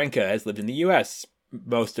 Azarenka has lived in the U.S.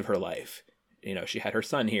 most of her life. She had her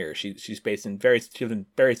son here. She's based in various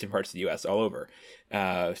different parts of the U.S. all over.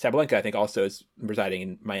 Sabalenka, I think, also is residing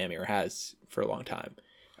in Miami, or has for a long time,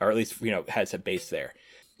 or at least, has a base there.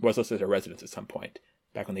 Was listed as a residence at some point,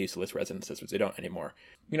 back when they used to list residences, which they don't anymore.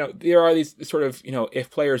 There are these sort of,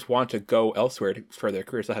 if players want to go elsewhere for their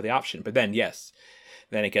careers, they'll have the option. But then, yes,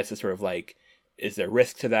 then it gets to sort of like, is there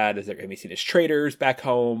risk to that? Is there going to be seen as traitors back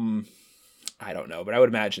home? I don't know, but I would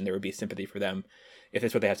imagine there would be sympathy for them if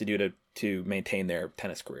it's what they have to do to maintain their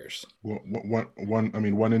tennis careers. Well,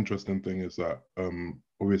 one interesting thing is that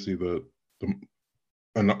obviously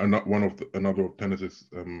another of tennis's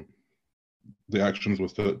the actions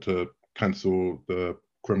was to cancel the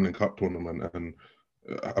Kremlin Cup tournament, and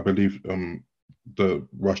I believe the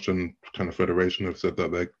Russian kind of federation have said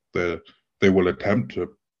that they will attempt to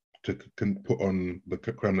put on the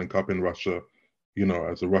Kremlin Cup in Russia,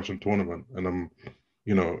 as a Russian tournament, and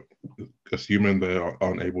assuming they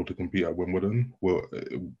aren't able to compete at Wimbledon, well,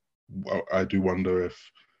 I do wonder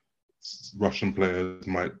if Russian players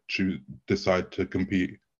might decide to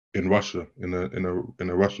compete in Russia in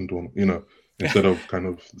a Russian tournament, instead of kind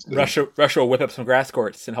of Russia will whip up some grass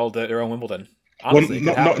courts and hold their own Wimbledon. well, Honestly, it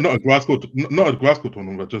could happen. not a grass court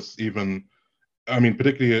tournament, but just even. I mean,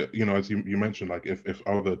 particularly, as you mentioned, like if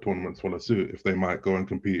other tournaments follow suit, if they might go and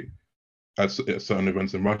compete at certain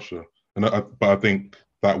events in Russia, but I think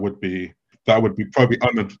that would be probably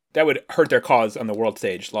that would hurt their cause on the world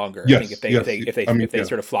stage longer. Yes, I think if they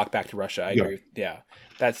sort of flock back to Russia, I agree. Yeah,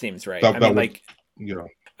 that seems right.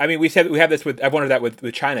 I mean, we have this with. I've wondered that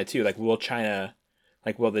with China too. Like, will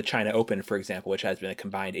the China Open, for example, which has been a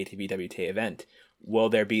combined ATP WTA event, will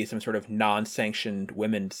there be some sort of non-sanctioned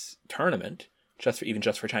women's tournament just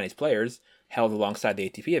for Chinese players held alongside the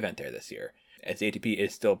ATP event there this year? As the ATP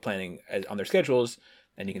is still planning on their schedules,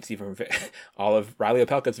 and you can see from all of Riley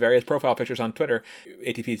Opelka's various profile pictures on Twitter,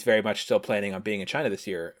 ATP is very much still planning on being in China this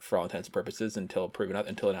year for all intents and purposes until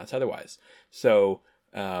announced otherwise. So,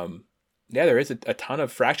 there is a ton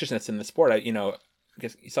of fractiousness in the sport. I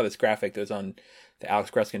guess you saw this graphic that was on that Alex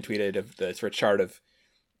Gruskin tweeted of the sort of chart of,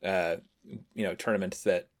 tournaments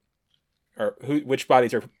that which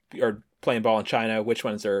bodies are playing ball in China, which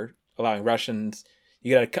ones are allowing Russians.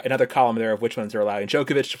 You got another column there of which ones are allowing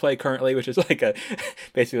Djokovic to play currently, which is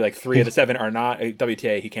basically like 3 of the 7 are not.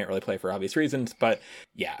 WTA, he can't really play for obvious reasons. But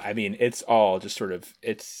yeah, I mean, it's all just sort of,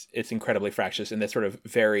 it's incredibly fractious in this sort of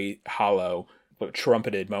very hollow, but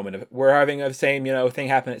trumpeted moment of, we're having the same, thing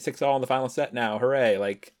happen at 6-all in the final set now. Hooray.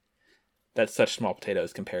 Like, that's such small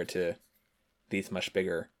potatoes compared to these much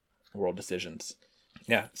bigger world decisions.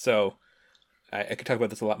 Yeah, so I could talk about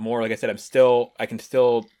this a lot more. Like I said, I can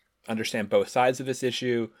still understand both sides of this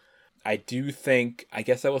issue. I do think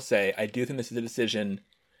this is a decision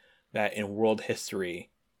that in world history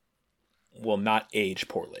will not age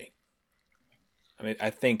poorly. I mean, I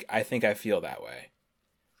think I feel that way.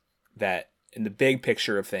 That in the big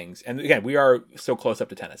picture of things, and again, we are so close up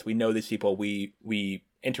to tennis. We know these people. We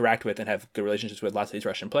interact with and have good relationships with lots of these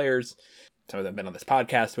Russian players. Some of them have been on this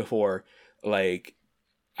podcast before. Like,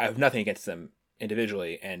 I have nothing against them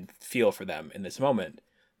individually and feel for them in this moment.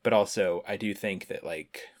 But also, I do think that,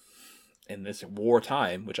 like, in this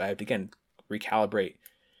wartime, which I have to, again, recalibrate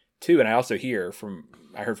too, and I also heard from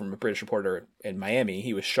a British reporter in Miami,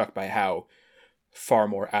 he was struck by how far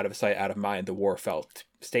more out of sight, out of mind the war felt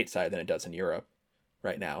stateside than it does in Europe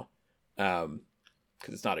right now.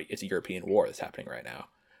 Because it's a European war that's happening right now.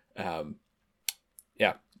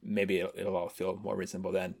 Maybe it'll all feel more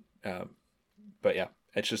reasonable then. But yeah,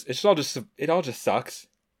 it all just sucks.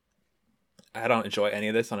 I don't enjoy any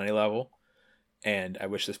of this on any level, and I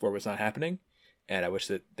wish this war was not happening, and I wish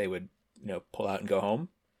that they would, pull out and go home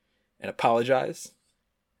and apologize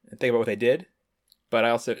and think about what they did. But I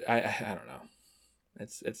also, I don't know.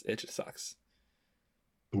 It just sucks.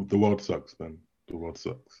 The world sucks, man. The world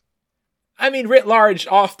sucks. I mean, writ large,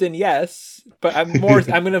 often yes, but I'm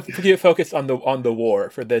going to focus on the war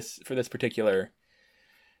for this particular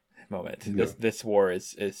moment. Yeah. This war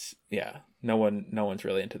is no one's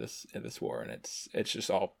really into this war, and it's just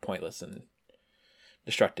all pointless and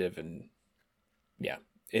destructive, and yeah,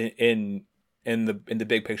 in the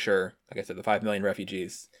big picture, like I said, the 5 million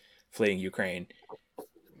refugees fleeing Ukraine,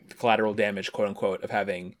 the collateral damage, quote unquote, of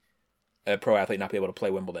having a pro athlete not be able to play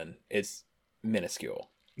Wimbledon is minuscule.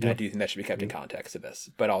 And I do think that should be kept in context of this,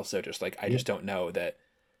 but also just like, I just don't know that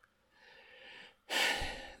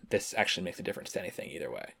this actually makes a difference to anything either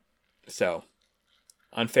way. So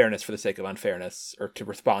unfairness for the sake of unfairness, or to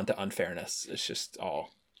respond to unfairness, it's just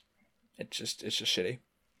shitty.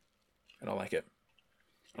 I don't like it.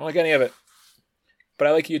 I don't like any of it. But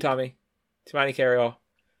I like you, Tommy. Timani Carriol,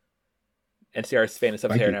 NCR's famous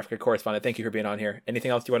Sub-Saharan Africa correspondent. Thank you for being on here. Anything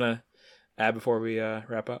else you want to add before we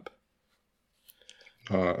wrap up?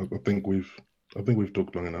 I think we've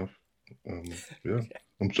talked long enough. Yeah,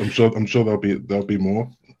 I'm sure there'll be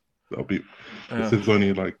more. This is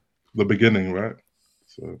only like the beginning, right?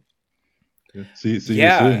 So yeah. See you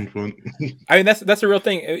soon. I mean, that's a real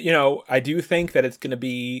thing. I do think that it's going to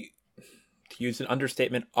be, to use an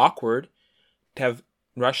understatement, awkward to have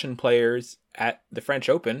Russian players at the French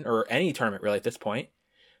Open or any tournament really at this point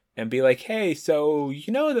and be like, hey, so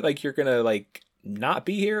that like you're gonna like not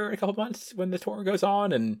be here in a couple months when the tour goes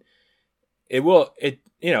on, and I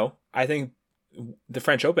think the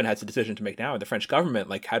French Open has a decision to make now, and the French government,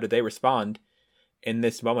 like, how do they respond in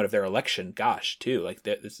this moment of their election? Gosh, too, like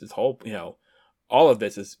this whole, all of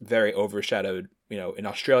this is very overshadowed, in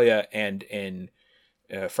Australia and in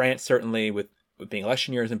France, certainly with being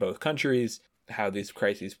election years in both countries, how these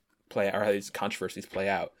crises play out, or how these controversies play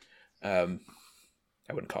out. I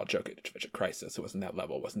I wouldn't call Djokovic a crisis. It wasn't that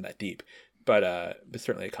level, it wasn't that deep, but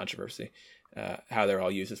certainly a controversy. How they're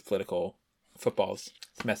all used as political footballs.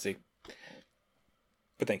 It's messy.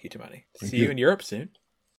 But thank you, Toumani. See you in Europe soon.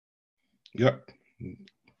 Yep.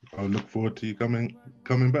 I look forward to you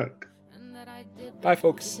coming back. Bye,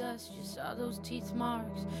 folks. You saw those teeth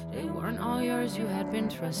marks. They weren't all yours. You had been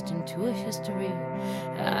thrust into a history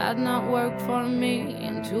that had not worked for me.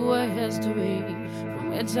 Into a history from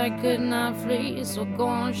which I could not flee. So go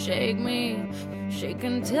on, shake me. Shake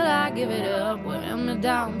until I give it up. Wear me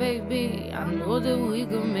down, baby. I know that we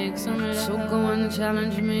could make some love. So go and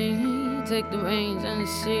challenge me. Take the reins and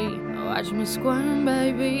see. Watch me squirm,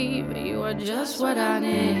 baby. But you are just what I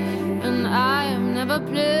need. And I have never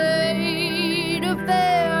played a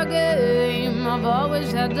fair game. I've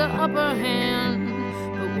always had the upper hand.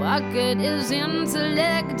 But what good is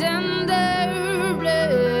intellect and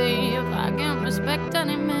airplay if I can't respect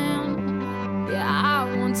any man? Yeah,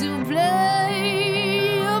 I want to